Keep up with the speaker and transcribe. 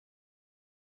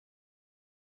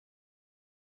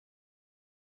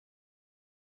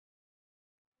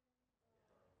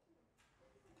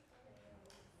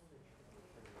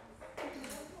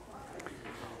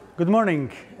Good morning.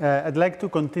 I'd like to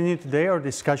continue today our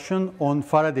discussion on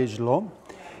Faraday's law,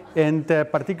 and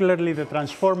particularly the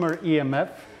transformer EMF.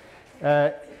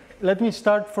 Let me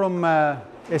start from a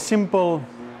simple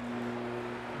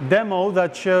demo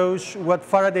that shows what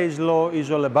Faraday's law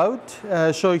is all about.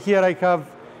 So here I have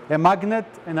a magnet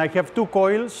and I have two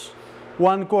coils.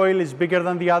 One coil is bigger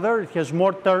than the other. It has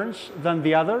more turns than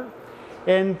the other.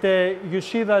 And you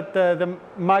see that the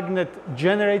magnet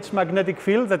generates magnetic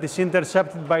field that is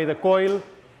intercepted by the coil.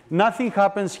 Nothing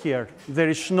happens here. There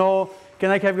is no...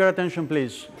 Can I have your attention,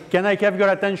 please? Can I have your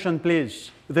attention, please?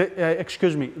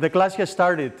 Excuse me. The class has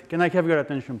started. Can I have your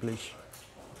attention, please?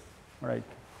 All right.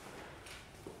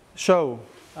 So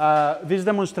this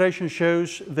demonstration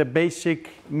shows the basic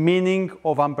meaning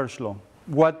of Ampere's law,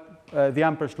 what the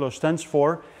Ampere's law stands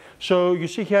for. So you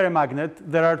see here a magnet.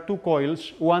 There are two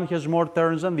coils. One has more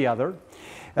turns than the other.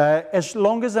 As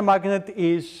long as the magnet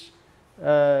is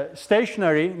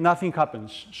stationary, nothing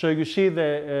happens. So you see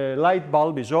the light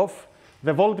bulb is off.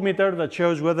 The voltmeter that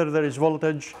shows whether there is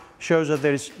voltage shows that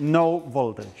there is no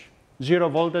voltage. Zero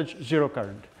voltage, zero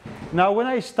current. Now when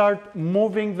I start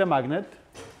moving the magnet,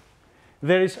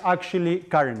 there is actually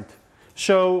current.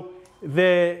 So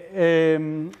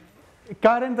the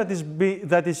current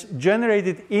that is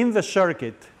generated in the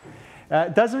circuit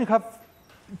doesn't have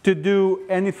to do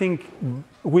anything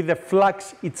with the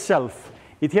flux itself.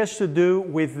 It has to do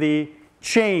with the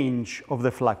change of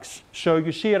the flux. So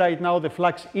you see right now the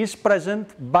flux is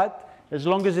present, but as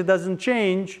long as it doesn't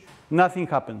change, nothing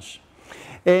happens.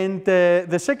 And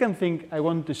the second thing I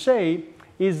want to say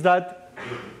is that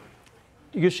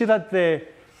you see that the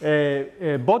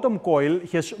bottom coil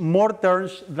has more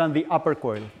turns than the upper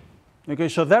coil. Okay,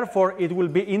 so therefore it will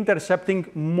be intercepting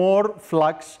more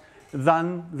flux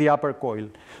than the upper coil.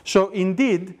 So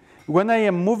indeed, when I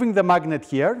am moving the magnet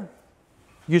here,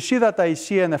 you see that I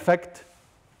see an effect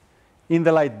in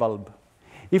the light bulb.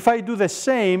 If I do the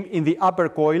same in the upper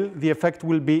coil, the effect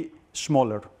will be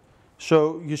smaller.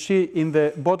 So you see in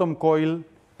the bottom coil,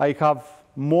 I have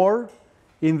more,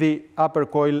 in the upper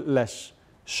coil, less.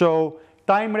 So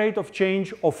time rate of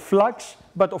change of flux,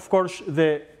 but of course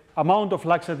the amount of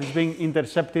flux that is being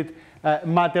intercepted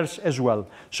matters as well.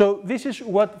 So this is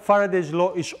what Faraday's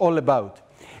law is all about.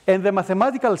 And the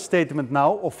mathematical statement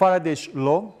now of Faraday's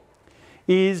law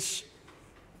is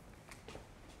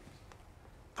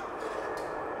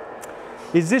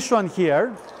this one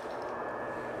here,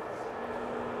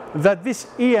 that this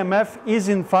EMF is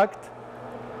in fact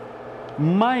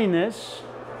minus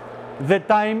the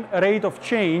time rate of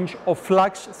change of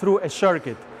flux through a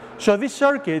circuit. So this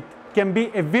circuit can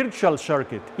be a virtual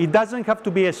circuit. It doesn't have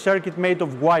to be a circuit made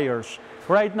of wires.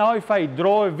 Right now, if I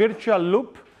draw a virtual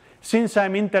loop, since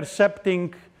I'm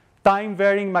intercepting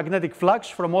time-varying magnetic flux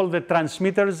from all the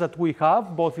transmitters that we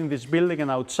have, both in this building and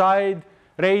outside,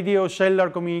 radio, cellular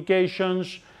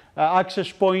communications, access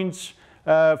points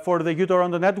for the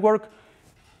U-Toronto network,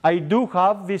 I do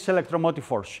have this electromotive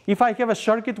force. If I have a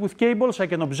circuit with cables, I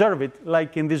can observe it,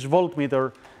 like in this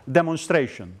voltmeter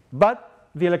demonstration. But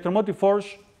the electromotive force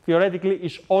theoretically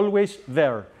is always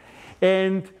there.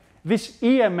 And this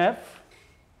EMF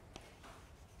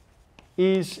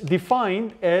is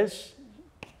defined as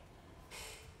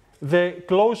the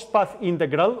closed path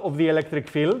integral of the electric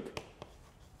field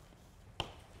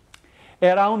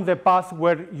around the path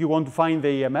where you want to find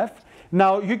the EMF.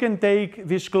 Now you can take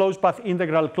this closed path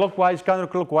integral clockwise,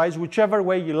 counterclockwise, whichever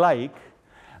way you like.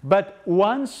 But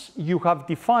once you have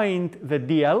defined the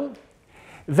DL,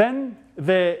 then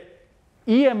the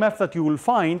EMF that you will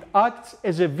find acts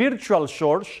as a virtual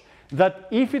source that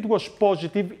if it was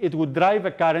positive, it would drive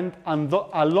a current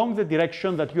along the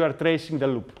direction that you are tracing the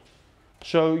loop.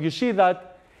 So you see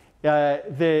that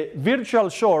the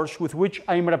virtual source with which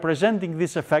I'm representing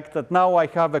this effect, that now I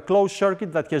have a closed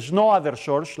circuit that has no other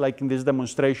source, like in this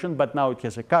demonstration, but now it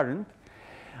has a current.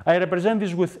 I represent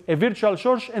this with a virtual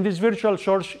source, and this virtual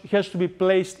source has to be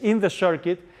placed in the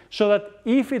circuit so that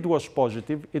if it was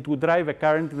positive, it would drive a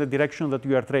current in the direction that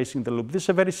you are tracing the loop. This is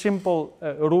a very simple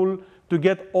rule to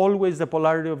get always the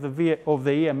polarity of the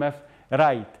EMF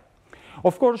right.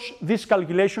 Of course, this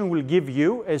calculation will give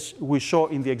you, as we saw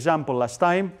in the example last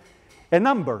time, a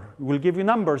number. It will give you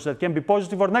numbers that can be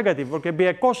positive or negative, or can be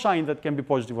a cosine that can be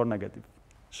positive or negative.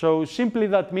 So simply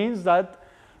that means that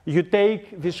you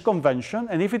take this convention,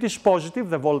 and if it is positive,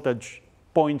 the voltage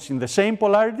points in the same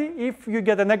polarity. If you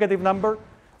get a negative number,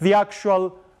 the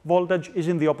actual voltage is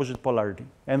in the opposite polarity.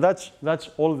 And that's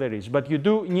all there is. But you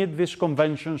do need this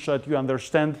convention so that you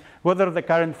understand whether the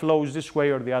current flows this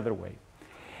way or the other way.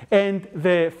 And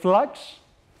the flux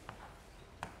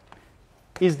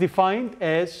is defined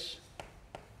as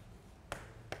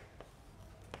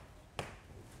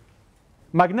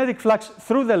magnetic flux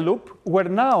through the loop, where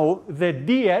now the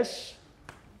ds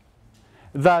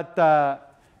that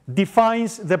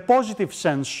defines the positive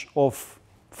sense of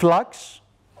flux,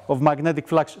 of magnetic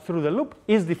flux through the loop,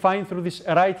 is defined through this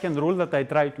right-hand rule that I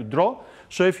tried to draw.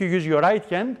 So if you use your right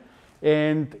hand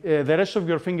and the rest of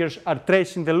your fingers are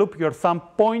tracing the loop, your thumb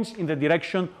points in the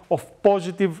direction of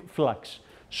positive flux.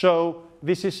 So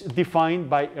this is defined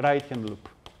by right-hand loop,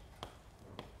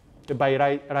 by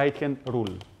right-hand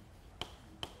rule.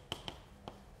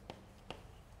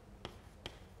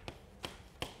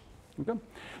 Okay.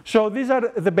 So these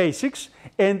are the basics,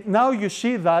 and now you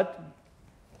see that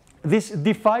this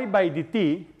d phi by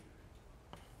dt,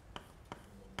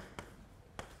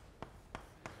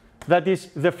 that is,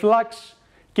 the flux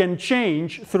can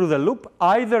change through the loop,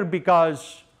 either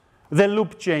because the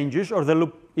loop changes or the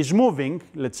loop is moving,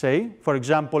 let's say, for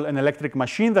example, an electric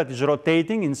machine that is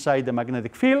rotating inside the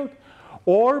magnetic field,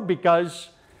 or because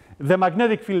the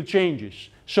magnetic field changes.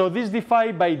 So this d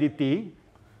phi by dt,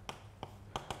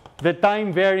 the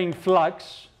time-varying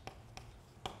flux,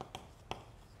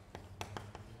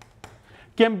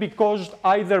 can be caused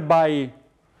either by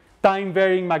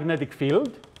time-varying magnetic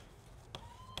field,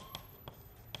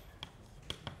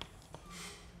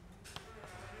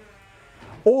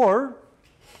 or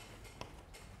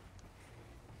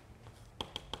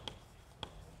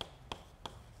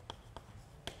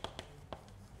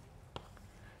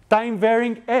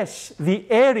time-varying S, the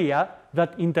area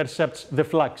that intercepts the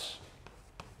flux.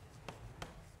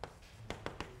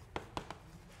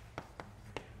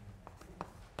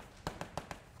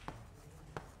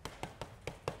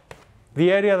 The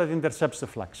area that intercepts the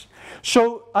flux.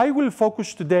 So I will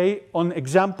focus today on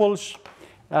examples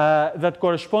that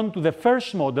correspond to the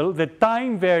first model, the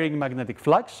time-varying magnetic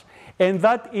flux, and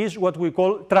that is what we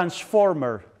call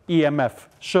transformer EMF.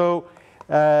 So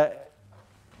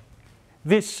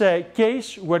this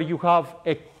case where you have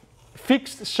a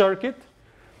fixed circuit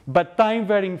but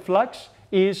time-varying flux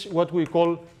is what we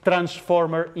call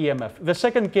transformer EMF. The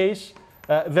second case,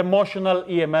 the motional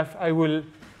EMF, I will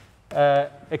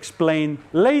explain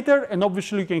later, and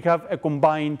obviously you can have a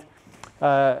combined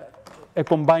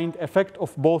effect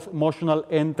of both motional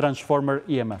and transformer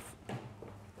EMF.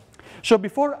 So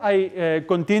before I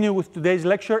continue with today's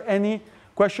lecture, any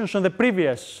questions on the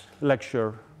previous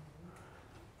lecture?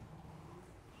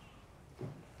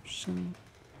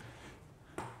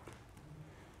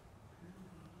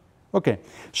 Okay,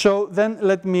 so then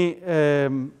let me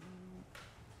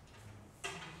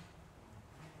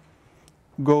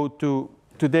go to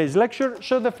today's lecture.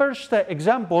 So the first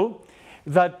example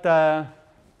that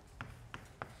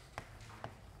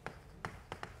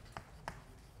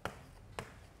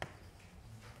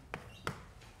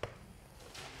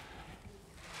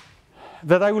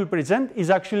that I will present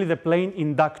is actually the plane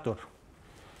inductor.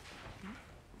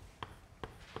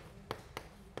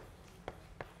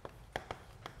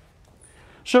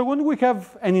 So when we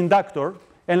have an inductor,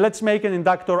 and let's make an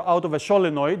inductor out of a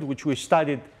solenoid, which we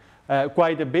studied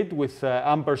quite a bit with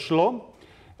Ampere's law.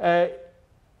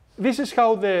 This is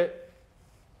how the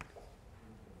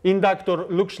inductor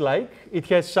looks like. It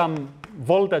has some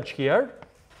voltage here,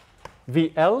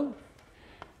 VL.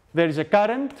 There is a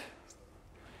current,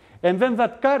 and then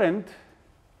that current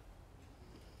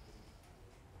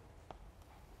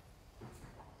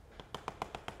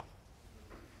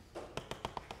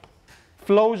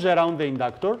flows around the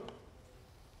inductor.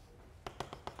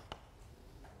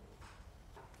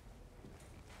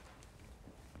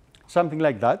 Something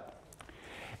like that,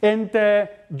 and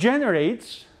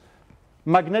generates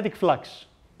magnetic flux.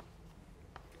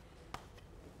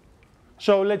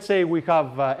 So let's say we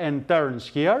have n turns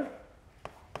here,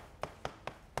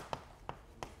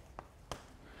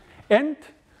 and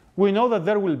we know that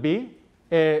there will be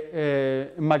a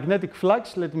magnetic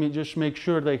flux. Let me just make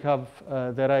sure they have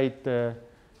the right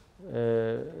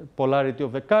polarity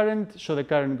of the current. So the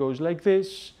current goes like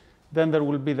this. Then there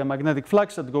will be the magnetic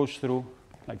flux that goes through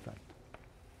like that.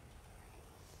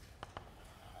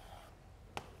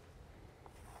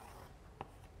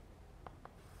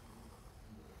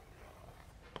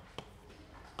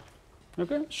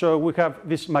 Okay, so we have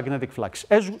this magnetic flux.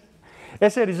 As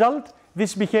a result,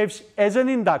 this behaves as an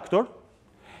inductor,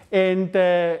 and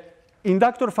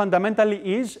inductor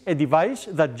fundamentally is a device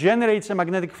that generates a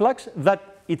magnetic flux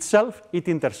that itself it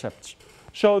intercepts.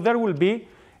 So there will be,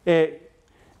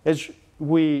 as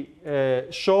we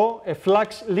saw, a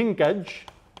flux linkage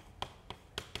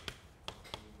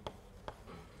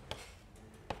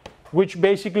which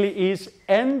basically is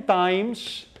n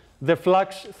times the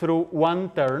flux through one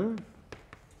turn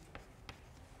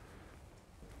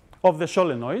of the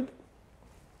solenoid.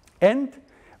 And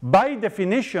by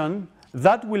definition,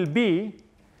 that will be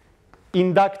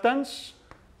inductance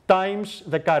times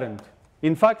the current.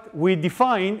 In fact, we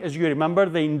define, as you remember,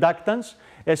 the inductance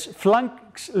as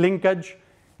flux linkage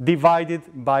divided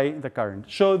by the current.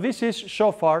 So this is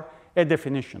so far a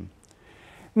definition.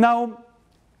 Now,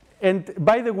 and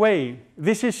by the way,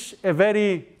 this is a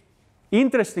very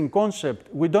interesting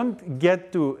concept. We don't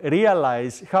get to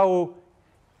realize how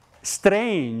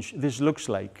strange this looks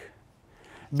like.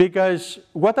 Because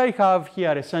what I have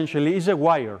here essentially is a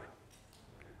wire.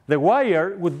 The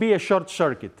wire would be a short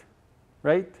circuit,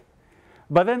 right?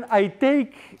 But then I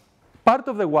take part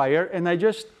of the wire and I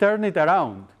just turn it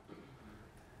around.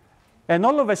 And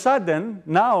all of a sudden,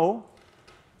 now,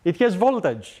 it has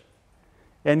voltage.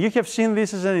 And you have seen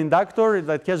this as an inductor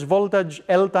that has voltage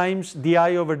L times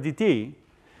di over dt.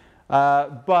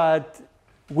 But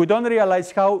we don't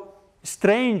realize how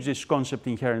strange this concept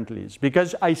inherently is.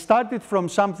 Because I started from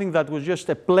something that was just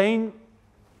a plain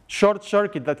short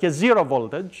circuit that has 0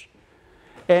 voltage.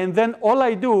 And then all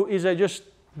I do is I just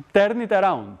turn it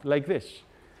around like this.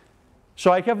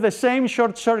 So I have the same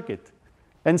short circuit.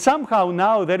 And somehow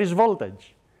now there is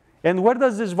voltage. And where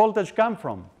does this voltage come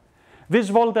from? This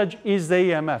voltage is the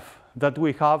EMF that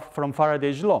we have from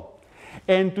Faraday's law.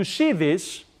 And to see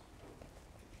this,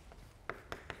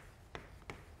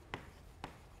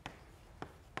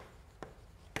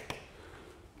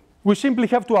 we simply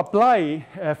have to apply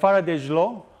Faraday's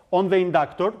law on the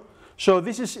inductor. So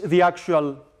this is the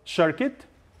actual circuit.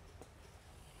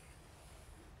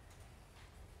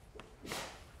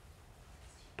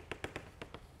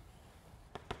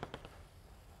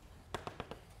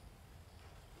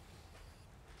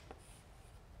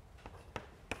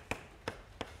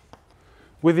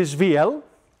 With this VL.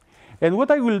 And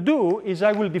what I will do is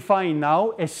I will define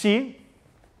now a C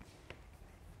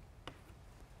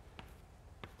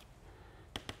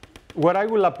where I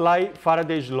will apply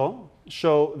Faraday's law.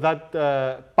 So that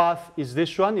path is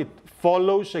this one. It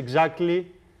follows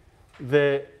exactly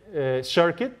the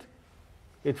circuit.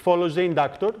 It follows the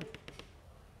inductor.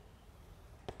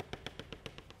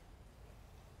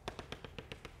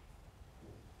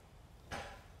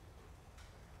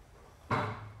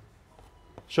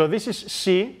 So this is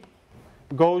C,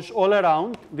 goes all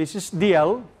around. This is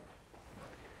DL.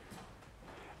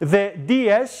 The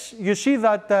DS, you see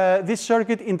that this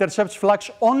circuit intercepts flux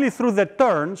only through the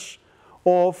turns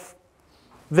of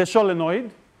the solenoid.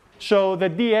 So the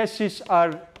DS's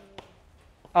are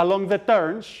along the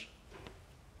turns,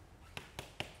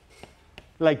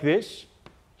 like this.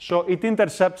 So it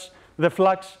intercepts the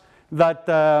flux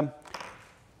that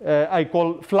I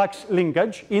call flux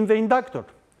linkage in the inductor.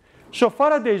 So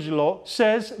Faraday's law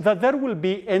says that there will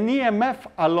be an EMF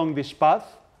along this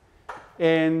path,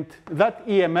 and that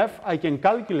EMF I can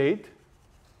calculate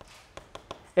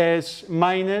as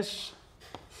minus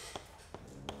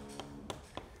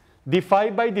d phi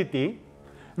by dt.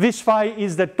 This phi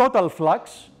is the total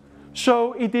flux,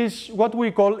 so it is what we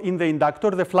call in the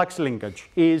inductor the flux linkage,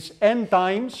 is n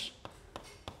times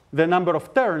the number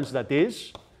of turns, that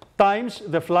is, times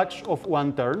the flux of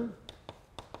one turn.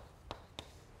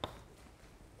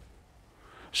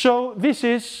 So this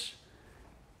is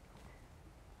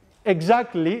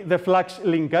exactly the flux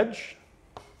linkage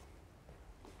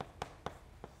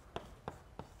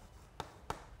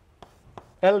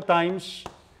L times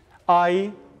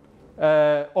I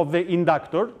of the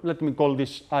inductor. Let me call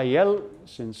this IL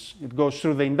since it goes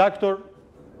through the inductor.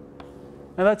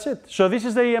 And that's it. So this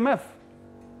is the EMF.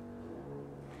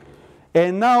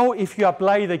 And now if you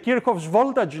apply the Kirchhoff's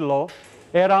voltage law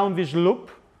around this loop,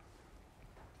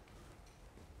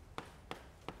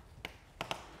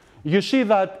 you see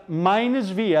that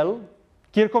minus VL,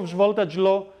 Kirchhoff's voltage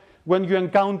law, when you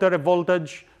encounter a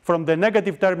voltage from the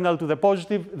negative terminal to the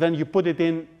positive, then you put it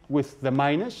in with the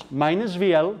minus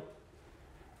VL,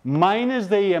 minus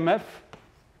the EMF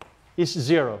is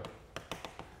 0.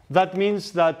 That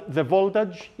means that the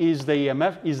voltage is the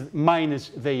EMF, is minus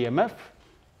the EMF,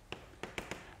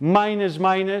 minus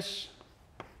minus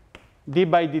d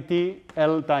by dt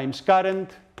L times current,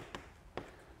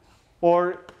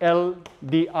 or L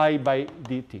di by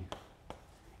dt.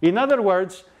 In other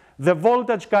words, the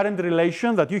voltage current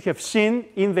relation that you have seen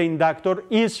in the inductor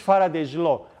is Faraday's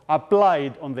law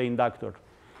applied on the inductor.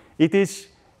 It is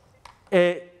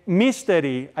a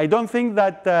mystery. I don't think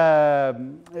that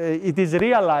it is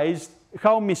realized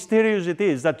how mysterious it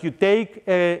is that you take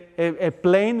a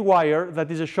plain wire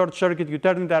that is a short circuit, you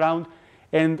turn it around,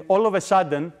 and all of a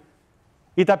sudden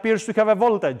it appears to have a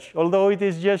voltage, although it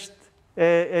is just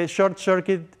a short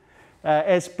circuit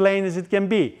as plain as it can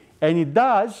be. And it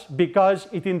does because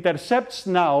it intercepts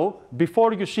now.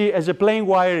 Before, you see, as a plain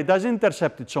wire, it doesn't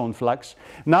intercept its own flux.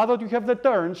 Now that you have the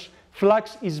turns,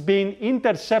 flux is being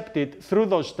intercepted through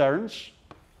those turns.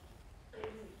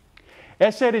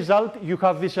 As a result, you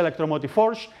have this electromotive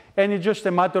force, and it's just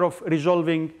a matter of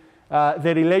resolving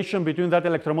the relation between that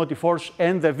electromotive force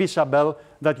and the V sub L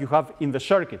that you have in the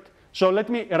circuit. So let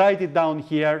me write it down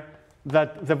here,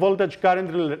 that the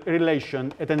voltage-current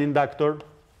relation at an inductor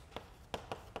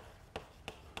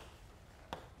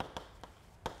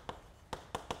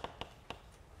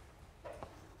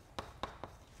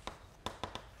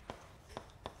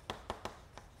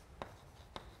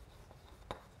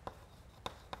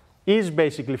is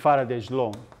basically Faraday's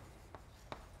law.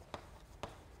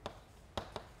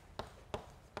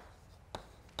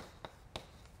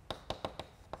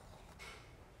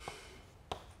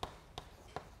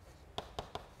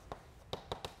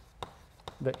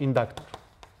 The inductor.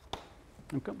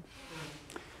 Okay.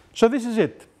 So this is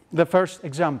it, the first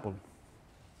example.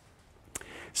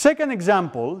 Second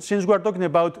example, since we're talking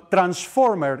about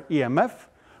transformer EMF,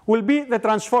 will be the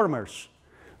transformers.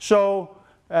 So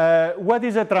what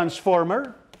is a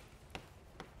transformer?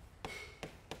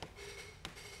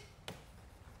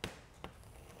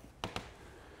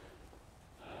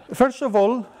 First of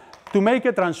all, to make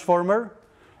a transformer,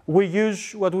 we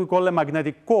use what we call a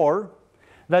magnetic core.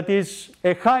 That is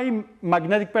a high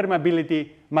magnetic permeability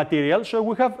material. So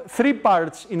we have three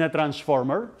parts in a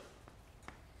transformer.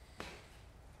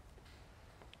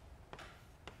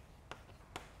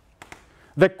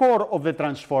 The core of the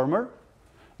transformer,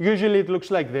 usually it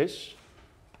looks like this.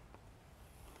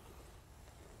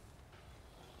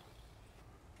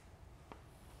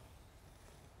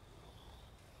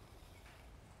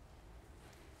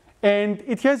 And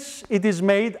it is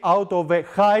made out of a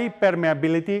high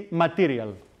permeability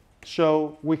material.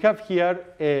 So we have here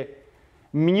a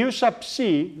mu sub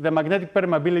c, the magnetic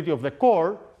permeability of the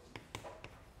core,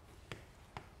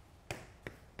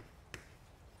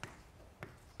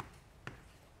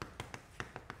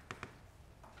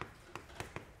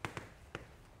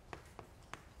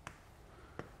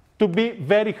 to be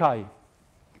very high.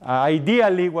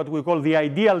 Ideally, what we call the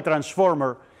ideal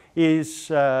transformer is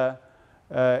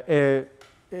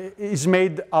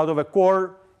made out of a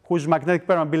core whose magnetic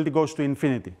permeability goes to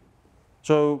infinity.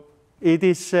 So it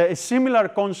is a similar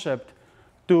concept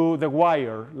to the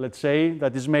wire, let's say,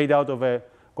 that is made out of a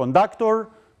conductor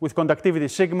with conductivity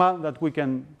sigma that we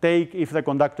can take if the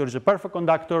conductor is a perfect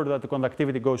conductor, that the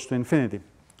conductivity goes to infinity.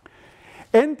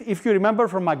 And if you remember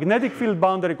from magnetic field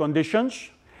boundary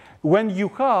conditions, when you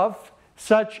have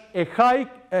such a high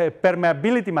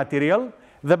permeability material,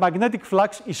 the magnetic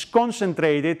flux is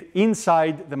concentrated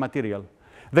inside the material.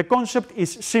 The concept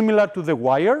is similar to the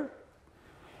wire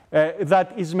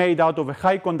that is made out of a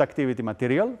high conductivity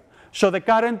material. So the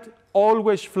current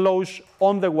always flows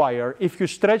on the wire. If you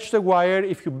stretch the wire,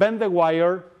 if you bend the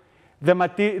wire,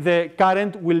 the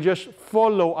current will just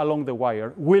follow along the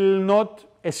wire, will not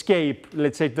escape,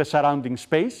 let's say, the surrounding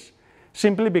space,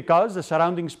 simply because the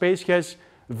surrounding space has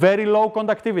very low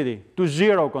conductivity to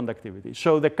zero conductivity.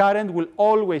 So the current will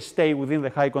always stay within the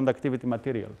high conductivity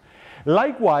material.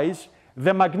 Likewise,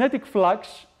 the magnetic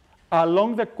flux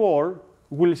along the core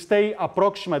will stay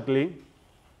approximately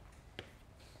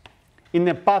in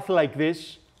a path like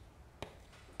this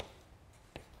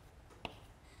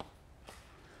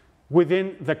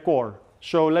within the core.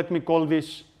 So let me call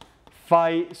this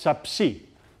phi sub c.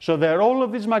 So the role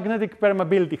of this magnetic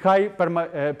permeability, high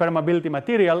permeability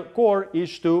material core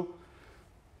is to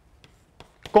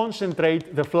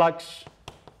concentrate the flux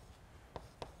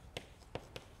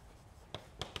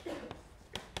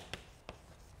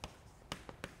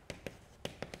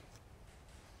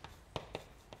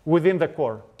within the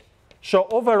core. So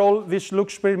overall, this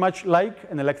looks pretty much like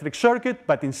an electric circuit,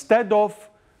 but instead of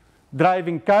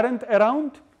driving current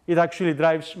around, it actually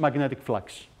drives magnetic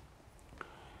flux.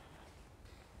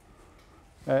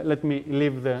 Let me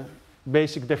leave the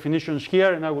basic definitions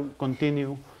here, and I will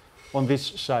continue on this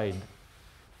side.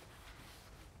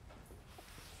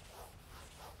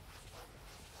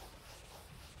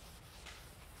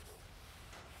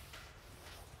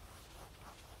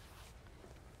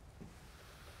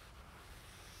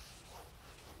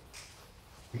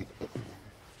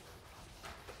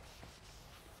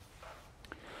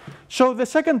 So the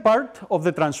second part of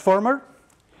the transformer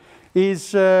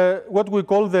is what we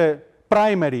call the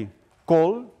primary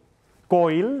coil.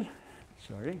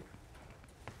 Sorry.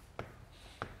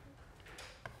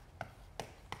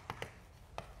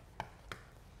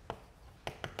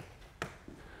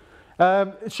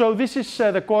 So this is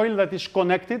the coil that is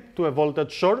connected to a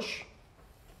voltage source.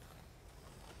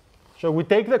 So we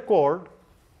take the core,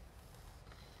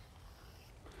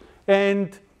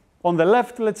 and on the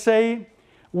left, let's say,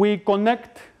 we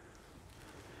connect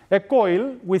a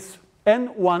coil with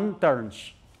N1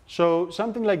 turns. So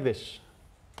something like this.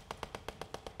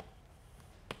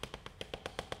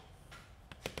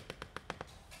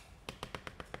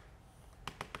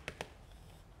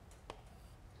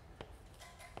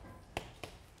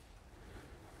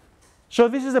 So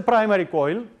this is the primary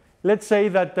coil. Let's say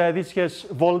that this has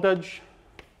voltage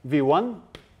V1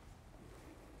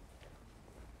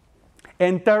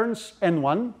 and turns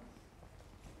N1.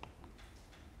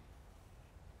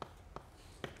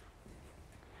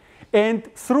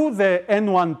 And through the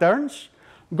N1 turns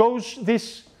goes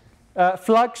this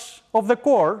flux of the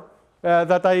core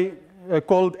that I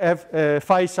called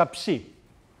phi sub c.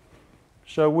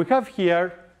 So we have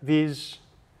here these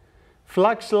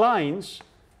flux lines,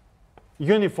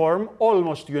 uniform,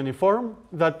 almost uniform,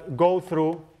 that go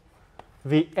through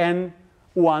the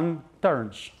N1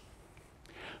 turns.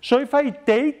 So if I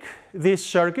take this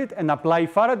circuit and apply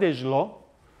Faraday's law,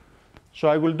 so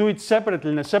I will do it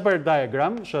separately in a separate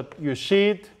diagram so that you see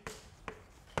it.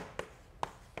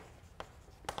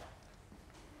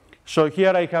 So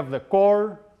here I have the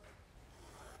core.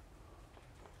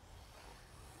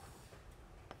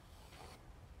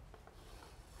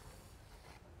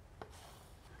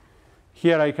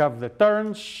 Here I have the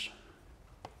turns.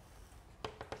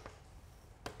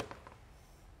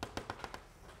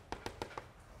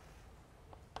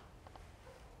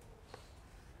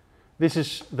 This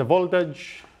is the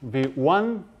voltage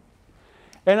V1.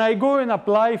 And I go and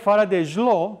apply Faraday's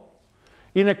law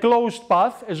in a closed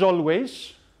path, as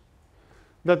always,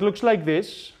 that looks like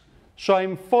this. So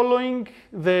I'm following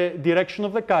the direction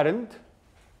of the current.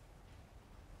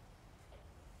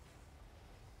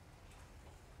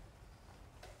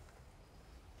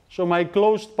 So my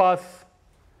closed path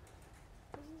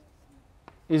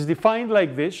is defined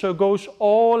like this. So it goes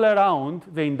all around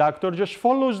the inductor, just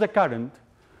follows the current,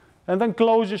 and then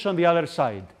closes on the other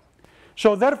side.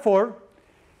 So therefore,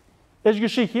 as you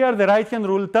see here, the right-hand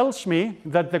rule tells me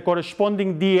that the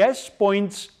corresponding ds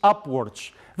points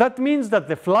upwards. That means that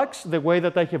the flux, the way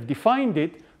that I have defined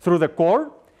it through the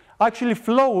core, actually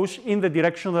flows in the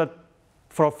direction that,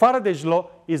 for Faraday's law,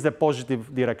 is the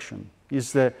positive direction,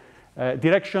 is the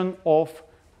direction of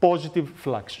positive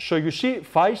flux. So you see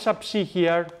phi sub c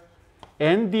here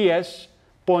and ds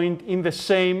point in the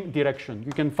same direction.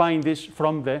 You can find this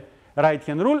from the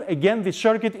right-hand rule. Again, the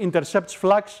circuit intercepts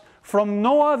flux from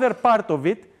no other part of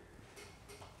it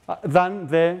than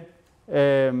the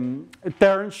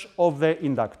turns of the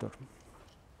inductor.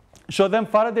 So then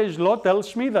Faraday's law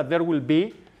tells me that there will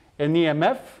be an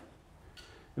EMF.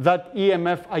 That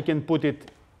EMF, I can put it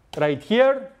right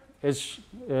here, as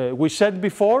we said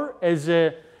before, as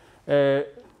a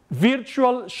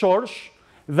virtual source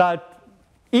that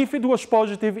if it was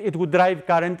positive, it would drive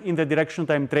current in the direction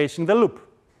that I'm tracing the loop.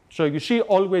 So you see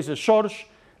always a source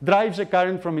drives a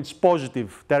current from its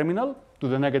positive terminal to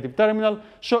the negative terminal.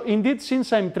 So indeed,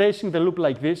 since I'm tracing the loop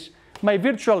like this, my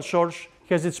virtual source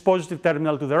has its positive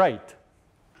terminal to the right.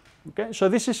 Okay, so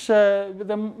this is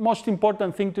the most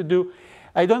important thing to do.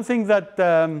 I don't think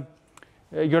that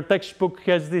your textbook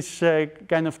has this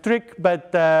kind of trick,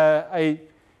 but I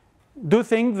do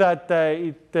think that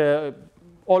it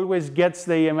always gets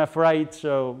the EMF right,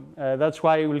 so that's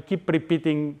why I will keep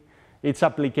repeating its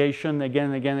application again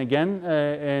and again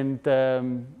and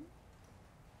again.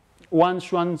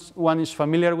 Once one is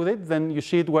familiar with it, then you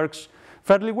see it works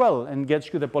fairly well and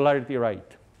gets you the polarity right.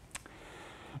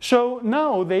 So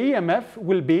now the EMF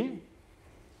will be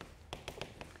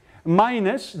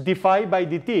minus d phi by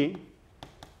dt.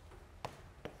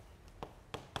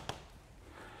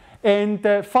 And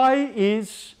phi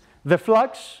is the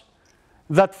flux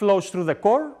that flows through the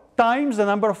core times the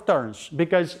number of turns,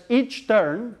 because each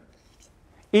turn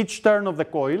of the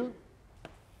coil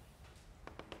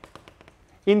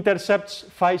intercepts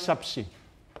phi sub c.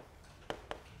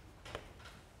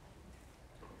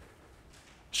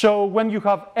 So when you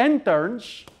have n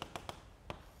turns,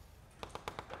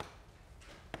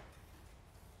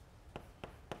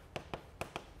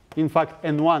 in fact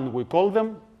n1 we call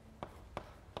them,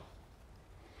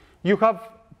 you have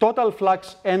total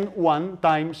flux n1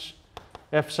 times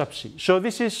f sub c. So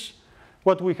this is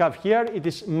what we have here. It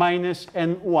is minus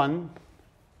n1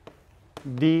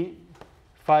 d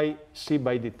phi c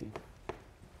by dt,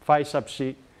 phi sub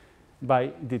c by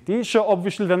dt. So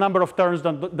obviously the number of turns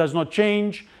does not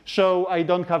change, so I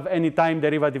don't have any time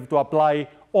derivative to apply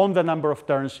on the number of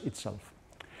turns itself.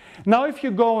 Now if you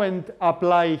go and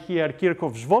apply here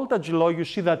Kirchhoff's voltage law, you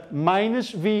see that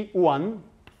minus V1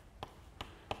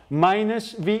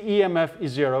 minus V EMF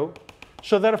is 0.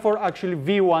 So therefore, actually,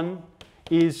 V1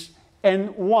 is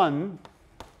N1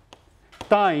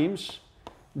 times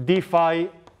d phi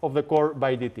of the core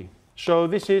by dt. So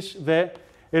this is the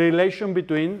relation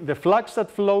between the flux that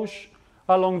flows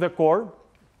along the core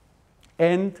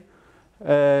and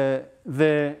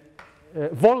the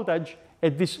voltage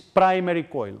at this primary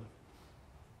coil.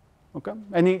 Okay?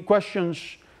 Any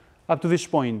questions up to this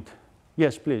point?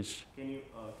 Yes, please. Can you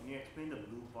explain the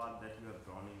blue part that you have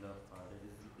drawn in the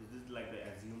is this like the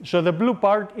assumed? So the blue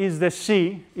part is the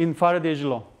C in Faraday's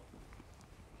law.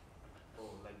 Oh,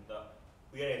 like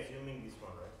we are assuming this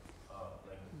one, right?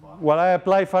 Like the path. Well, I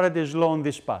apply Faraday's law on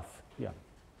this path. Yeah.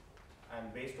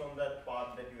 And based on that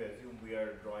path that you assume, we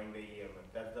are drawing the EMF.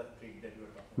 That's the trick that you are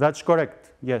talking about. That's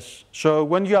correct. Yes. So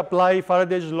when you apply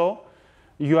Faraday's law,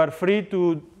 you are free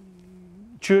to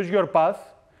choose your path,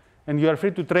 and you are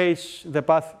free to trace the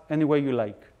path any way you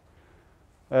like.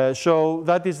 So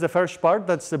that is the first part.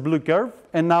 That's the blue curve.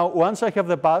 And now, once I have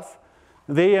the path,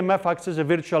 the EMF acts as a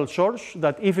virtual source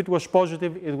that, if it was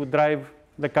positive, it would drive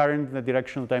the current in the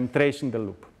direction that I'm tracing the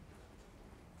loop.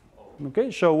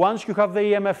 Okay. So once you have the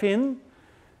EMF in,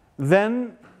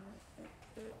 then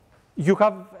you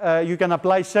can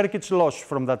apply circuit's laws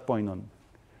from that point on.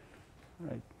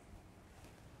 Right.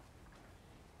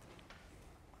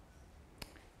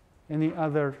 Any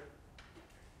other?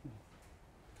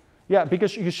 Yeah,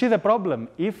 because you see the problem.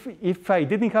 If I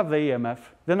didn't have the EMF,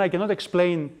 then I cannot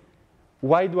explain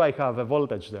why do I have a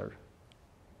voltage there,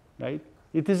 right?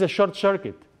 It is a short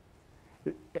circuit.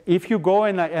 If you go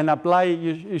and apply,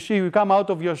 you see, you come out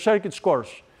of your circuits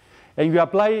course, and you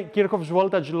apply Kirchhoff's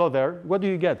voltage law there, what do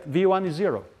you get? V1 is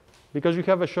 0, because you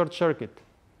have a short circuit.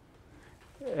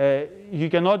 You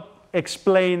cannot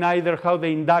explain either how the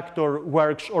inductor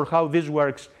works or how this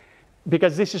works,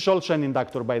 because this is also an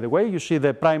inductor, by the way. You see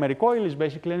the primary coil is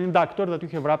basically an inductor that you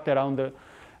have wrapped around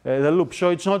the loop.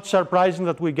 So it's not surprising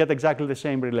that we get exactly the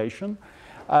same relation.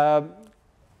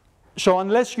 So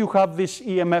unless you have this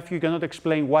EMF, you cannot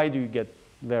explain why do you get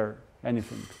there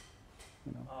anything.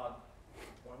 You know?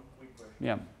 One quick question.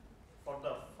 Yeah. For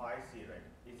the phi C, right?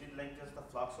 Is it like just the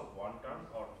flux of one turn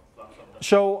or flux of the?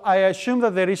 So I assume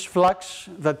that there is flux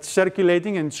that's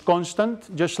circulating and it's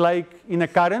constant, just like in a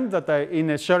current in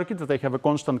a circuit that I have a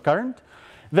constant current.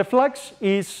 The flux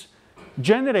is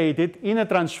generated in a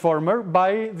transformer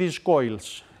by these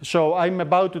coils. So I'm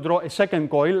about to draw a second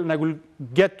coil, and I will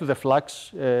get to the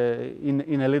flux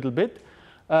in a little bit.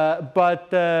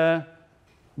 But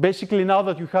basically, now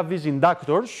that you have these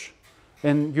inductors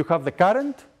and you have the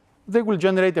current, they will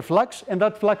generate a flux, and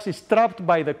that flux is trapped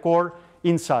by the core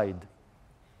inside.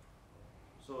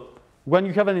 So when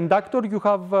you have an inductor, you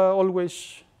have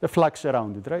always a flux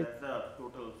around it, right? that's the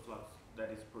total flux that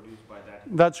is produced by that.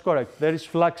 That's correct. There is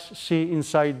flux C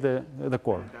inside the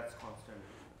core. And that's constant.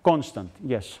 Constant,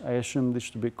 yes. I assume this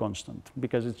to be constant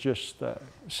because it's just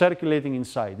circulating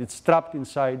inside. It's trapped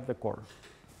inside the core.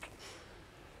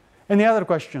 Any other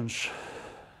questions?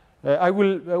 I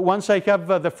will, once I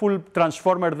have the full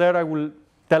transformer there, I will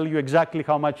tell you exactly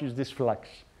how much is this flux.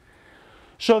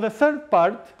 So the third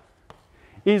part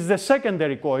is the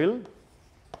secondary coil.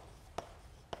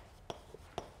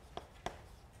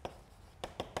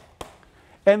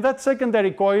 And that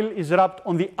secondary coil is wrapped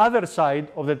on the other side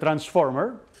of the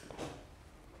transformer.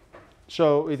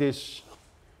 So it is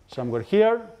somewhere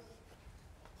here.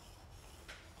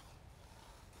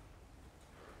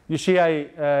 You see,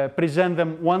 I present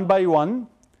them one by one.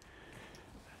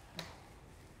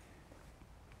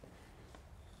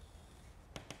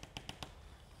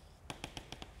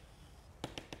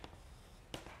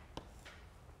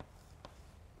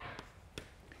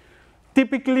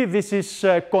 Typically, this is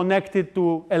connected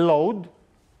to a load.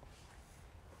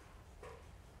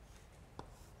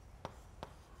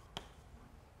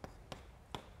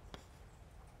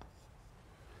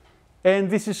 And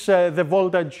this is the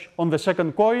voltage on the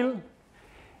second coil.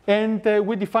 And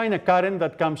we define a current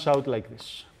that comes out like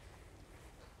this.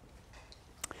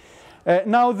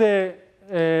 Now the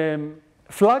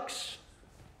flux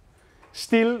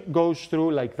still goes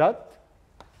through like that.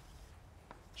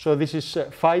 So this is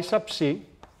phi sub C.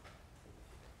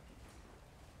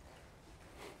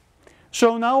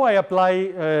 So now I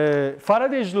apply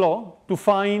Faraday's law to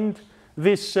find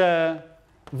this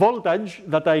voltage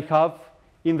that I have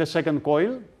in the second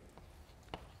coil.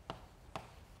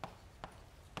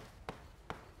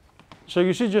 So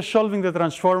you see, just solving the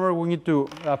transformer, we need to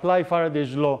apply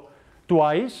Faraday's law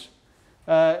twice.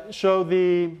 So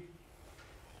the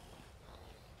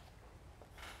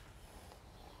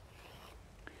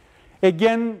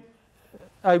again,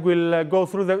 I will go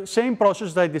through the same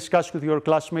process that I discussed with your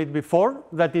classmate before.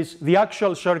 That is, the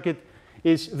actual circuit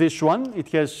is this one. It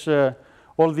has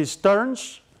all these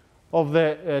turns of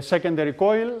the secondary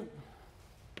coil.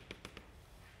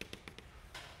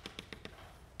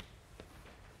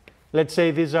 Let's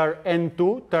say these are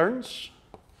N2 turns.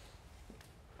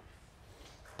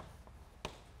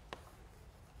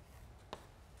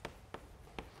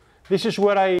 This is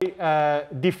where I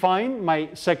define my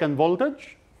second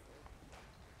voltage.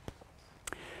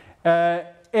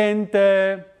 Let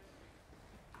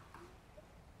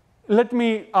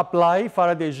me apply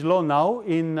Faraday's law now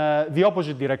in the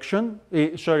opposite direction,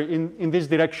 in this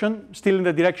direction, still in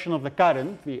the direction of the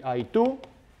current, the I2.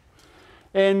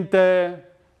 And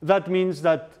that means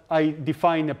that I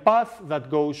define a path that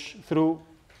goes through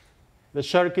the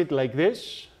circuit like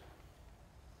this,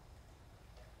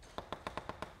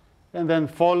 and then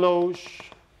follows,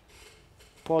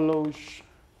 and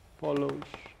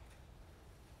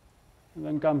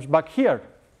then comes back here.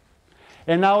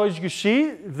 And now, as you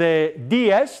see, the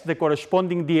ds, the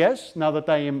corresponding ds, now that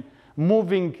I am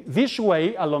moving this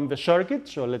way along the circuit,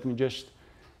 so let me just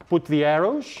put the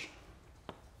arrows.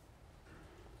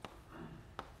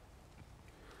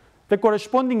 The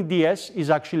corresponding ds is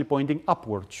actually pointing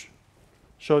upwards.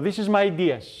 So this is my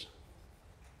ds.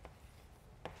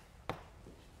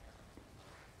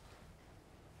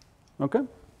 Okay?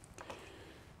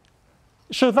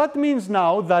 So that means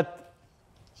now that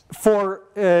for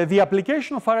the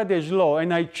application of Faraday's law,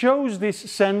 and I chose this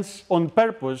sense on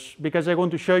purpose because I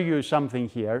want to show you something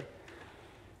here.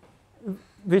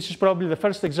 This is probably the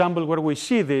first example where we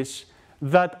see this,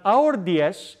 that our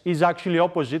ds is actually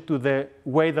opposite to the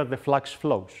way that the flux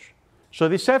flows. So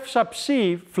this F sub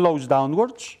c flows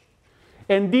downwards,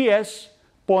 and ds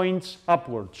points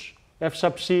upwards. F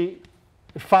sub c,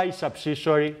 phi sub c,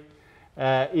 sorry,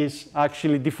 is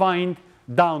actually defined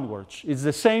downwards. It's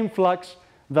the same flux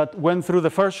that went through the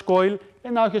first coil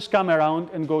and now has come around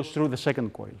and goes through the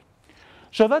second coil.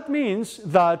 So that means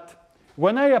that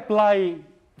when I apply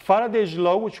Faraday's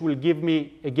law, which will give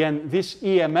me, again, this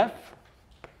EMF,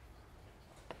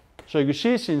 so you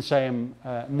see, since I am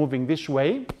moving this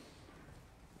way,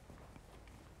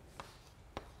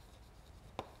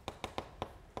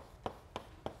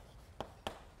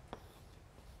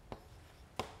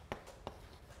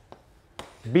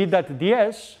 B dot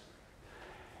ds,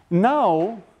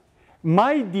 now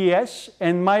my ds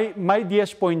and my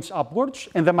ds points upwards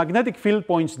and the magnetic field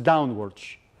points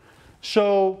downwards.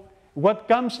 So what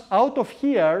comes out of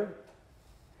here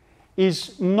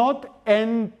is not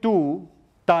N2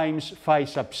 times phi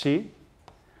sub c,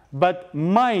 but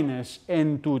minus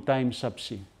N2 times sub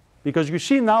c. Because you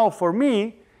see now, for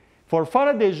me, for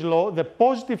Faraday's law, the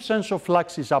positive sense of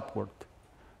flux is upward.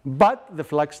 But the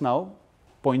flux now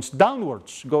points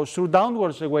downwards, goes through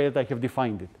downwards the way that I have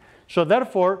defined it. So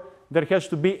therefore, there has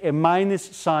to be a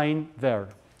minus sign there.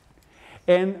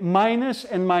 And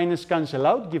minus cancel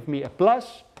out, give me a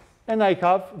plus, and I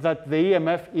have that the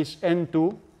EMF is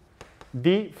N2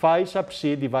 d phi sub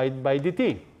c divided by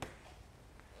dt.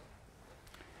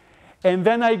 And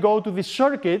then I go to the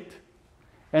circuit,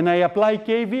 and I apply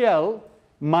KVL,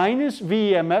 minus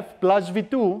VEMF plus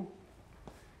V2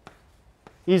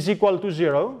 is equal to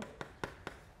 0.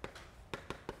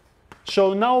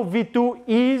 So now V2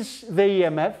 is the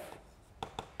EMF,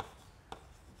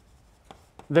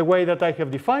 the way that I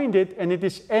have defined it, and it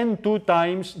is N2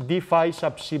 times d phi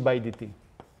sub c by dt.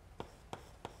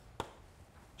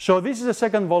 So this is the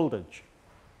second voltage.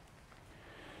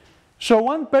 So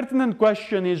one pertinent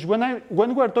question is, when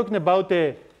we're talking about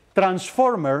a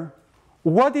transformer,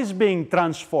 what is being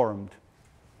transformed?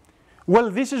 Well,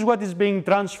 this is what is being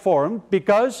transformed,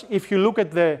 because if you look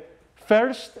at the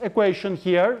first equation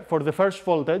here for the first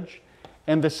voltage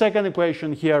and the second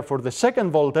equation here for the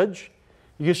second voltage,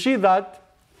 you see that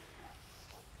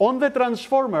on the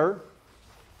transformer,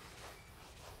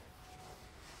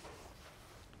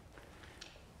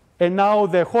 and now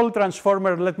the whole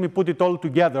transformer, let me put it all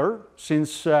together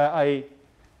since I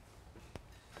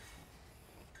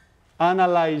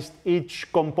analyzed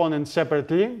each component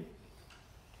separately.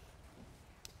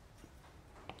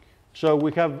 So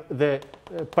we have the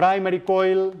primary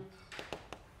coil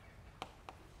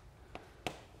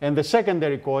and the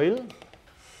secondary coil.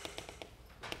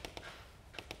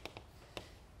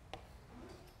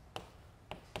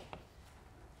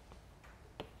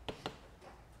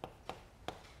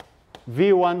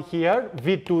 V1 here,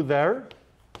 V2 there.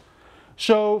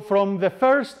 So from the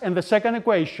first and the second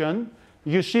equation,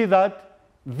 you see that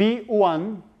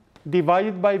V1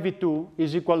 divided by V2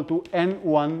 is equal to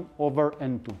N1 over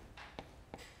N2.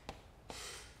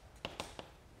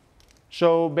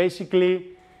 So basically,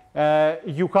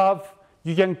 you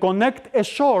can connect a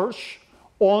source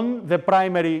on the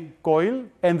primary coil,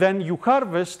 and then you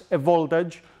harvest a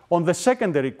voltage on the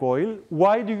secondary coil.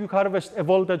 Why do you harvest a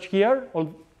voltage here?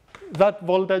 Well, that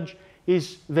voltage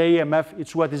is the EMF.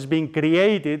 It's what is being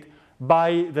created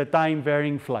by the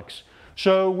time-varying flux.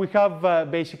 So we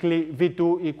have basically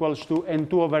V2 equals to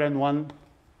N2 over N1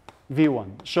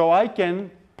 V1. So I can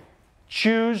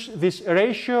choose this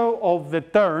ratio of the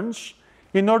turns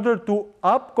in order to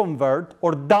up convert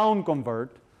or down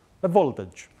convert a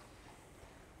voltage.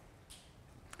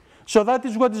 So that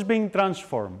is what is being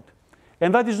transformed.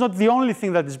 And that is not the only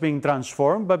thing that is being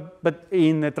transformed, but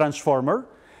in a transformer.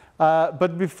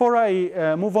 But before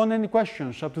I move on, any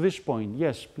questions up to this point?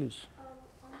 Yes, please.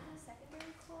 On the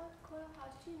secondary coil, how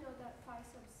did you know that phi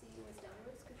sub c was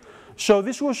downwards? So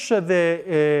this was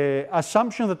the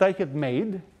assumption that I had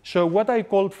made. So what I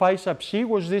called phi sub c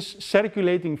was this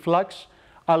circulating flux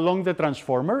along the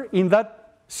transformer in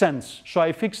that sense. So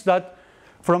I fixed that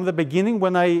from the beginning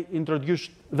when I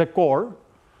introduced the core.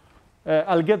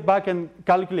 I'll get back and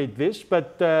calculate this,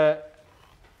 but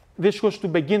this was to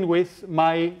begin with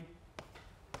my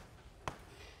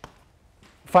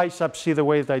phi sub c the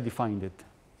way that I defined it.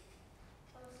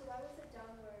 Oh, so why was it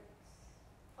downwards?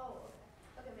 Oh,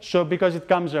 okay. Okay, So because it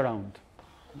comes around.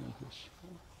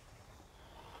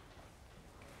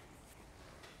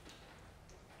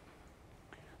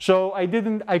 So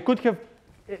I could have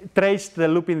traced the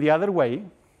loop in the other way,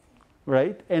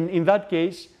 right? And in that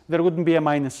case, there wouldn't be a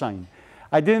minus sign.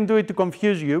 I didn't do it to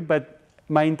confuse you, but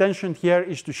my intention here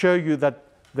is to show you that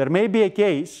there may be a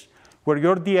case where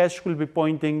your ds will be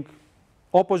pointing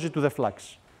opposite to the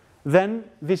flux. Then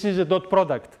this is a dot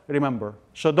product, remember.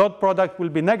 So dot product will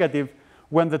be negative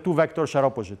when the two vectors are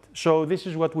opposite. So this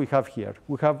is what we have here.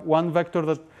 We have one vector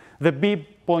that the b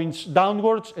points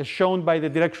downwards as shown by the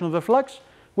direction of the flux,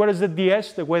 whereas the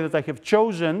ds, the way that I have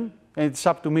chosen, and it's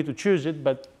up to me to choose it,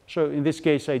 but so in this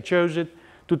case I chose it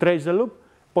to trace the loop,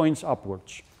 points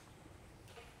upwards.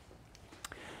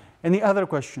 Any other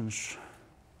questions?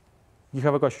 You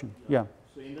have a question? Yeah.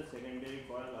 So in the secondary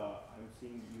coil, I'm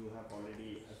seeing you have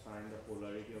already assigned the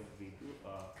polarity of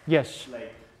V2. Yes.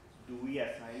 Like, do we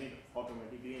assign it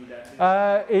automatically in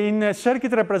that? In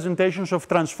circuit representations of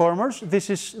transformers, this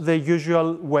is the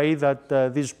usual way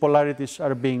that these polarities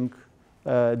are being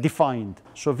defined.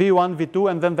 So V1,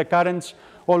 V2, and then the currents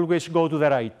always go to the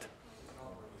right,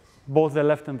 both the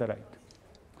left and the right.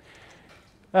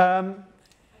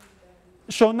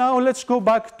 So now let's go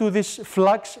back to this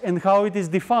flux and how it is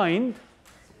defined.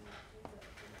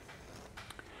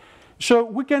 So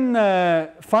we can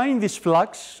find this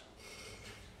flux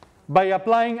by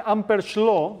applying Ampere's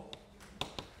law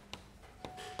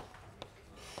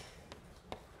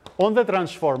on the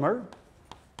transformer.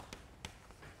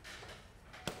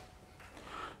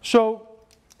 So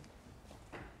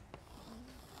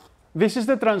this is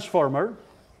the transformer.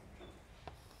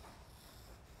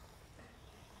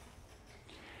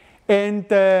 And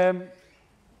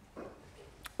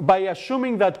by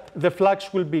assuming that the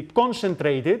flux will be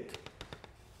concentrated,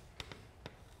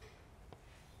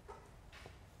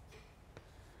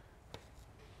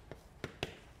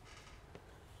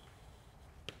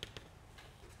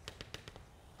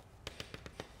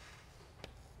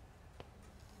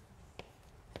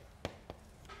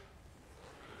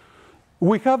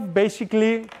 we have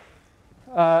basically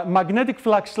magnetic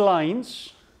flux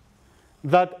lines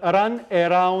that run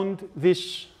around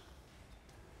this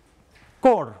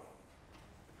core.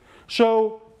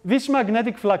 So this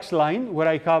magnetic flux line, where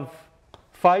I have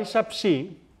phi sub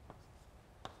c,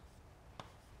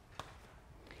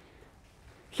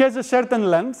 has a certain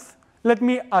length. Let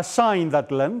me assign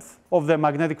that length of the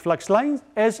magnetic flux line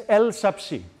as L sub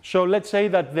c. So let's say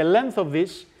that the length of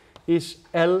this is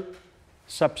L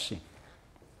sub c.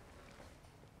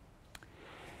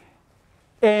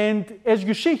 And as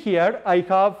you see here, I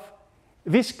have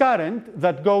this current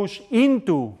that goes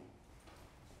into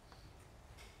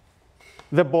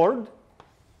the board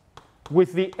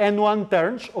with the N1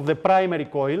 turns of the primary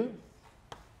coil.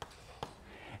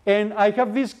 And I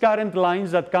have these current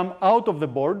lines that come out of the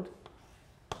board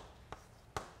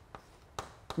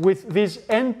with these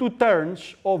N2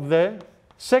 turns of the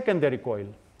secondary coil.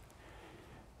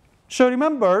 So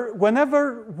remember,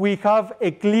 whenever we have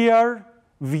a clear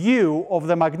view of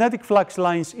the magnetic flux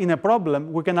lines in a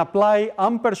problem, we can apply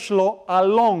Ampere's law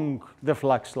along the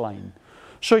flux line.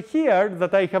 So here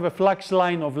that I have a flux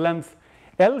line of length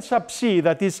L sub c,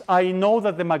 that is, I know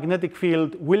that the magnetic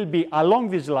field will be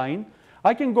along this line,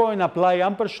 I can go and apply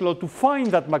Ampere's law to find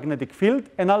that magnetic field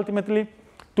and ultimately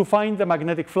to find the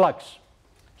magnetic flux.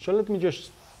 So let me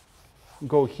just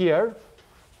go here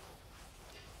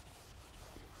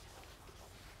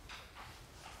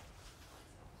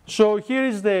So here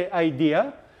is the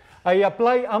idea. I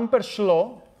apply Ampere's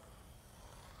law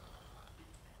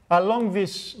along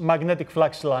this magnetic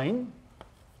flux line.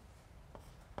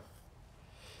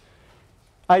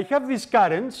 I have these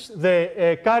currents,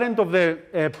 the current of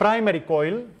the primary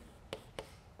coil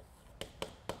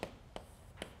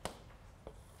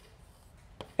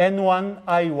N1,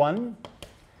 I1,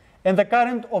 and the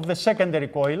current of the secondary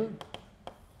coil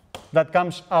that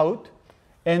comes out,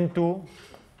 N2,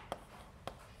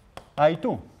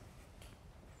 I2.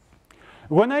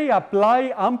 When I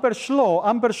apply Ampere's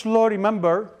law,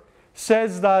 remember,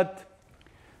 says that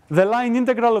the line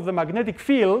integral of the magnetic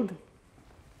field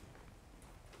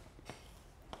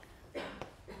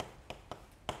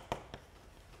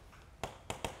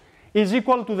is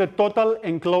equal to the total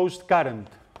enclosed current.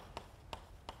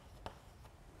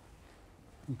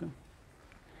 Okay.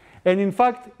 And in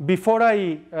fact, before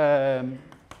I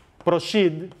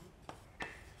proceed,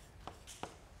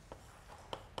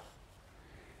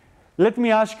 let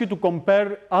me ask you to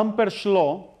compare Ampere's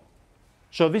law.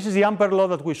 So this is the Ampere law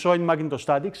that we saw in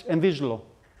magnetostatics, and this law.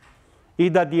 E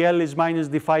that dl is minus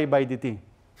d phi by dt.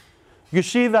 You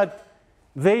see that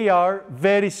they are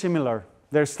very similar.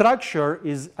 Their structure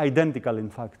is identical, in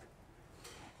fact,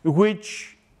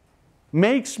 which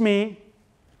makes me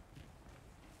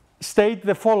state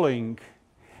the following,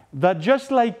 that just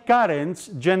like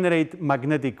currents generate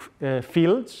magnetic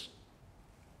fields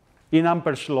in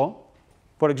Ampere's law,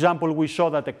 for example, we saw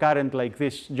that a current like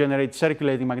this generates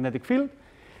circulating magnetic field,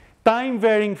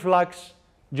 time-varying flux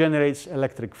generates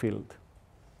electric field.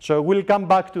 So we'll come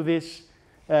back to this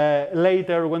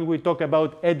later when we talk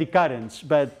about eddy currents,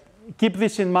 but keep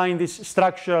this in mind, this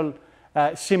structural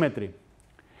symmetry.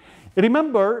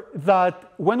 Remember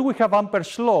that when we have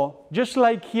Ampere's law, just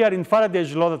like here in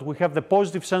Faraday's law that we have the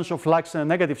positive sense of flux and a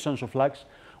negative sense of flux,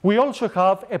 we also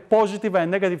have a positive and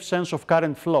negative sense of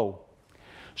current flow.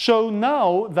 So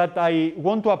now that I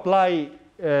want to apply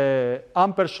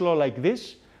Ampere's law like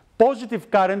this, positive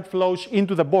current flows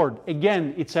into the board.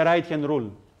 Again, it's a right-hand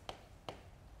rule.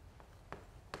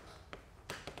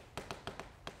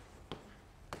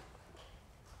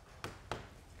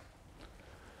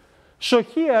 So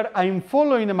here I'm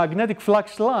following a magnetic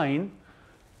flux line.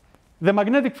 The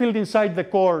magnetic field inside the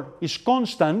core is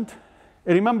constant.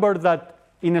 Remember that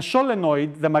in a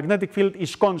solenoid, the magnetic field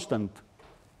is constant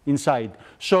inside.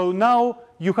 So now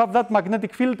you have that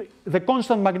magnetic field, the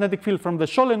constant magnetic field from the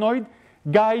solenoid,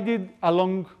 guided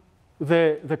along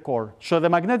the core. So the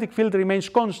magnetic field remains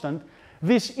constant.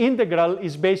 This integral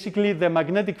is basically the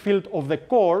magnetic field of the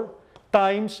core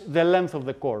times the length of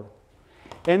the core.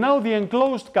 And now the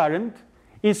enclosed current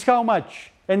is how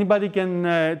much? Anybody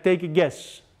can take a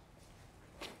guess?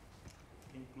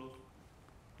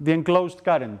 The enclosed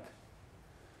current.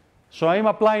 So I'm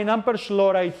applying Ampere's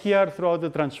law right here throughout the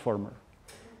transformer.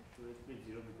 So it be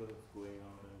 0 because it's going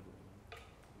out and going in.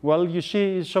 Well, you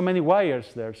see so many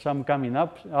wires there, some coming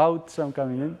up, out, some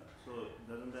coming in. So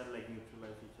doesn't that like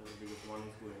neutralize each other because one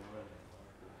is going out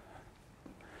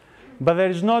and But there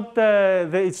is not,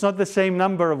 it's not the same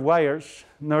number of wires,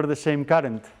 nor the same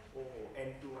current. oh, N2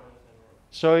 and N1.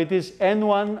 So it is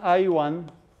N1, I1,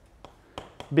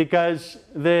 because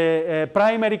the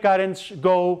primary currents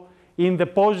go in the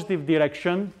positive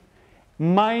direction,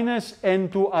 minus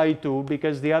N2, I2,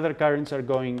 because the other currents are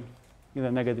going in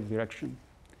the negative direction.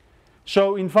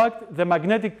 So in fact, the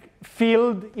magnetic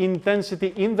field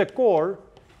intensity in the core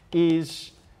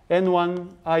is N1,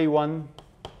 I1,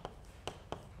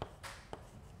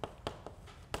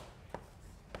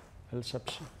 L sub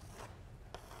C.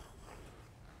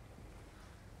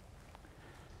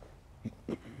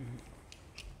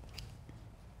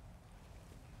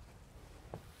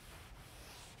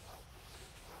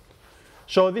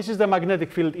 So this is the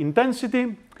magnetic field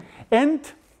intensity, and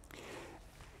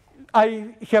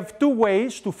I have two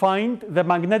ways to find the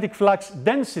magnetic flux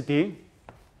density.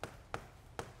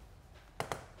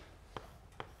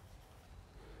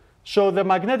 So the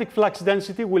magnetic flux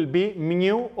density will be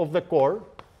mu of the core.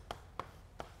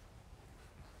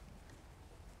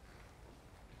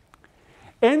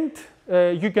 And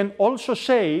you can also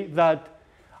say that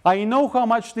I know how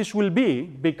much this will be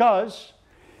because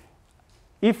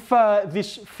if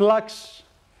this flux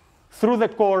through the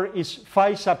core is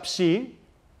phi sub c,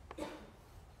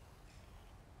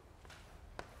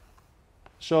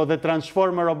 so the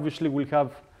transformer obviously will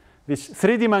have this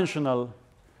three-dimensional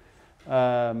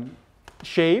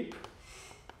shape.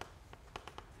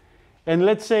 And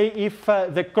let's say if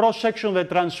the cross-section of the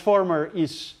transformer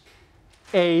is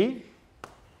A,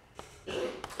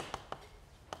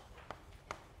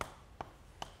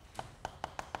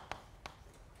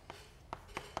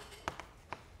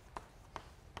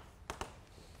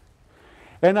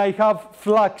 and I have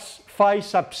flux phi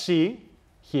sub c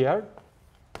here.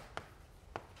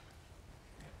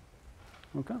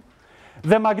 Okay.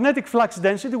 The magnetic flux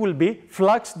density will be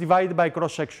flux divided by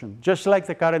cross-section, just like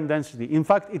the current density. In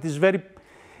fact, it is very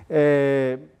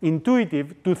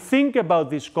intuitive to think about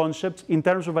these concepts in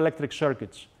terms of electric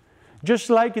circuits. Just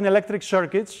like in electric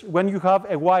circuits, when you have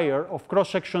a wire of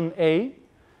cross-section A,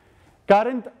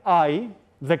 current I,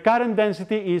 the current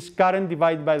density is current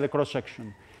divided by the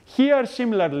cross-section. Here,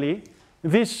 similarly,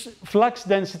 this flux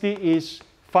density is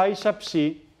phi sub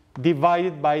c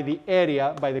divided by the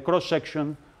area, by the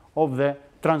cross-section of the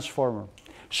transformer.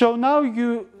 So now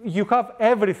you have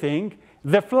everything.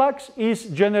 The flux is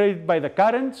generated by the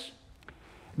currents.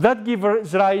 That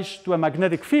gives rise to a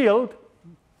magnetic field.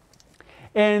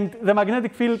 And the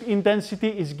magnetic field intensity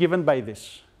is given by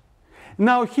this.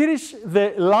 Now here is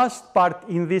the last part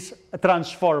in this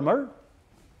transformer.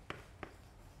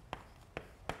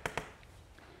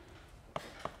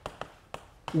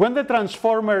 When the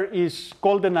transformer is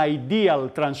called an ideal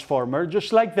transformer,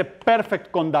 just like the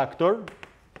perfect conductor,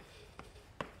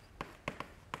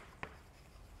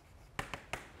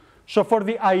 so for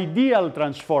the ideal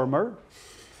transformer,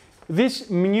 this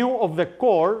mu of the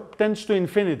core tends to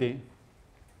infinity.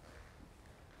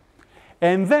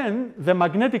 And then the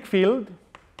magnetic field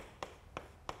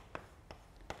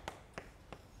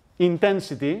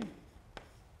intensity,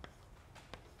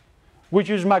 which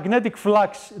is magnetic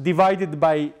flux divided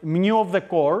by mu of the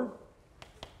core,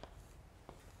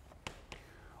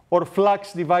 or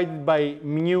flux divided by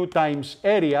mu times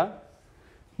area.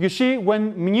 You see,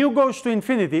 when mu goes to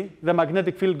infinity, the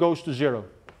magnetic field goes to 0.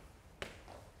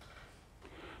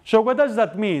 So what does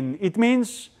that mean? It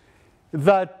means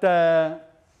that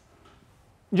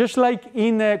just like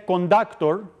in a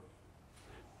conductor,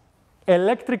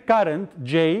 electric current,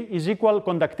 J, is equal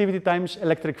conductivity times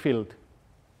electric field.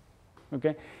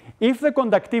 Okay? If the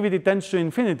conductivity tends to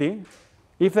infinity,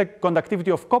 if the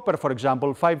conductivity of copper, for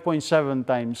example, 5.7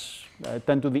 times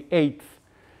 10 to the 8th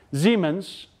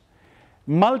Siemens,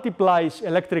 multiplies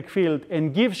electric field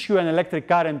and gives you an electric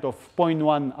current of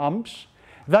 0.1 amps,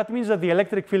 that means that the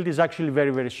electric field is actually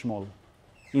very, very small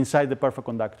inside the perfect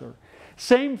conductor.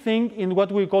 Same thing in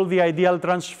what we call the ideal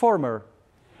transformer.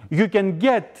 You can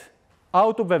get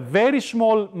out of a very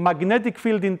small magnetic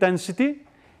field intensity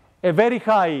a very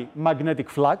high magnetic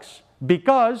flux,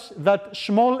 because that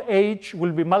small h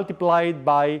will be multiplied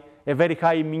by a very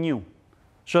high mu.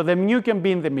 So the mu can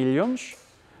be in the millions.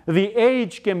 The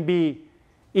h can be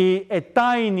a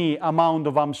tiny amount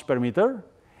of amps per meter,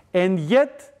 and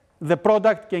yet the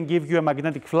product can give you a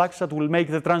magnetic flux that will make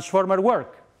the transformer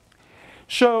work.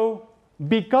 So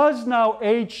because now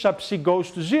h sub c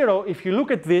goes to 0, if you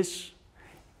look at this,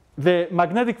 the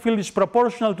magnetic field is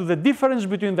proportional to the difference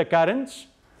between the currents.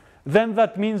 Then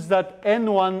that means that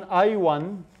N1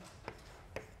 I1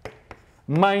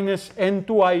 minus N2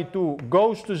 I2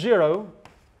 goes to 0,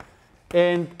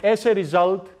 and as a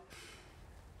result,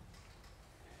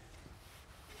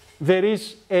 there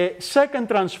is a second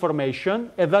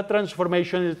transformation, and that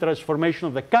transformation is the transformation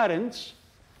of the currents,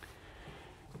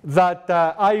 that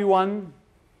I1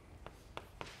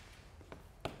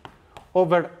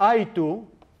 over I2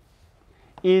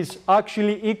 is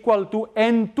actually equal to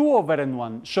N2 over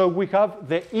N1. So we have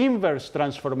the inverse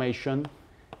transformation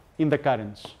in the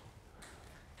currents.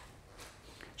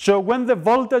 So when the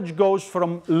voltage goes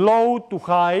from low to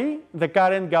high, the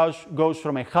current goes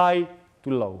from a high to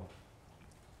low.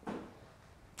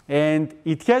 And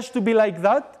it has to be like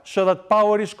that so that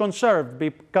power is conserved,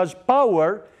 because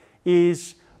power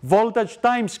is voltage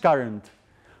times current.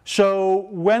 So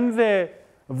when the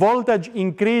voltage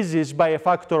increases by a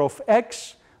factor of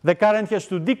x, the current has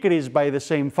to decrease by the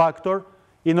same factor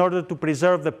in order to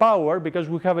preserve the power, because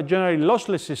we have a generally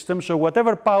lossless system. So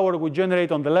whatever power we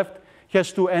generate on the left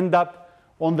has to end up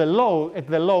on the load, at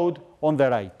the load on the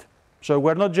right. So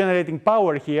we're not generating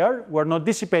power here. We're not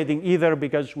dissipating either,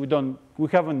 because we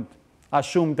haven't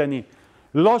assumed any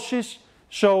losses.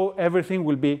 So everything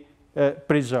will be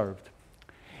preserved.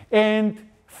 And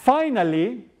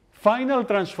finally, final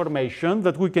transformation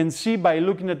that we can see by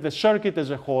looking at the circuit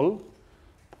as a whole.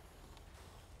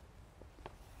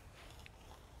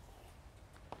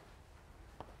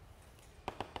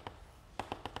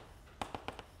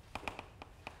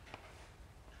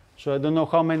 So I don't know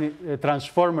how many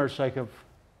transformers I have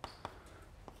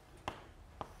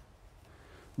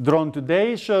drawn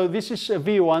today. So this is a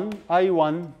V1,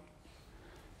 I1,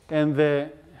 and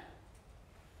the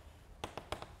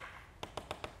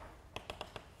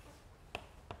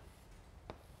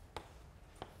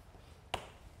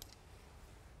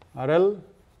RL.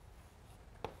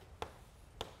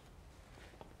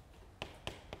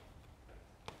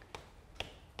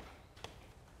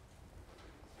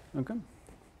 Okay.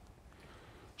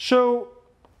 So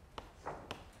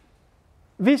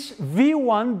this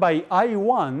V1 by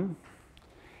I1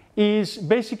 is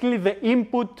basically the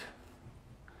input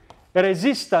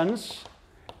resistance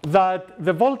that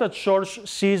the voltage source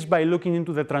sees by looking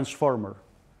into the transformer.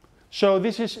 So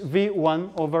this is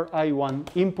V1 over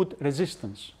I1 input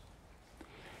resistance.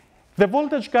 The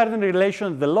voltage current relation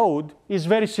of the load is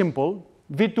very simple.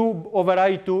 V2 over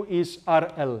I2 is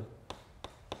RL.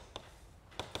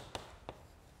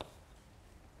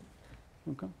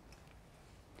 Okay.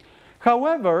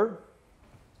 However,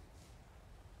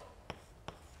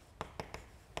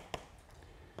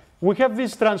 we have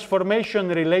these transformation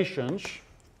relations.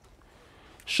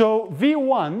 So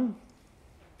V1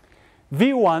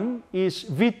 is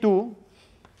V2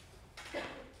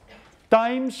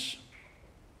 times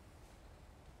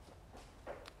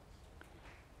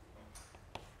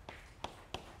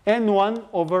N1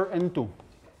 over N2.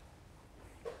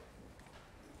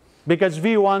 Because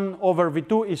V1 over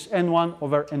V2 is N1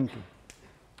 over N2.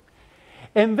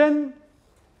 And then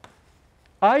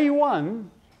I1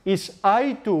 is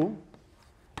I2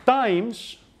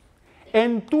 times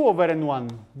N2 over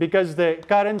N1, because the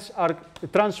currents are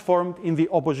transformed in the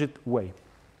opposite way.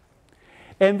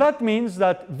 And that means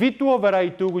that V2 over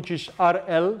I2, which is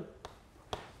RL,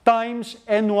 times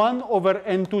N1 over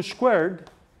N2 squared,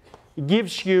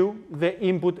 gives you the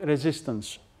input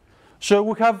resistance. So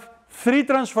we have three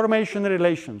transformation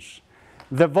relations.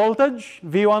 The voltage,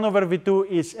 V1 over V2,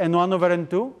 is N1 over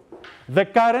N2. The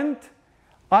current,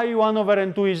 I1 over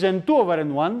N2, is N2 over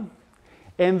N1.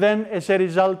 And then, as a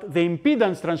result, the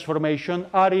impedance transformation,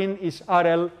 Rin is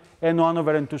RL, N1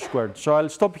 over N2 squared. So I'll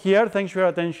stop here. Thanks for your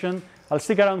attention. I'll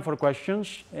stick around for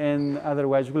questions, and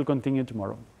otherwise we'll continue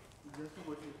tomorrow.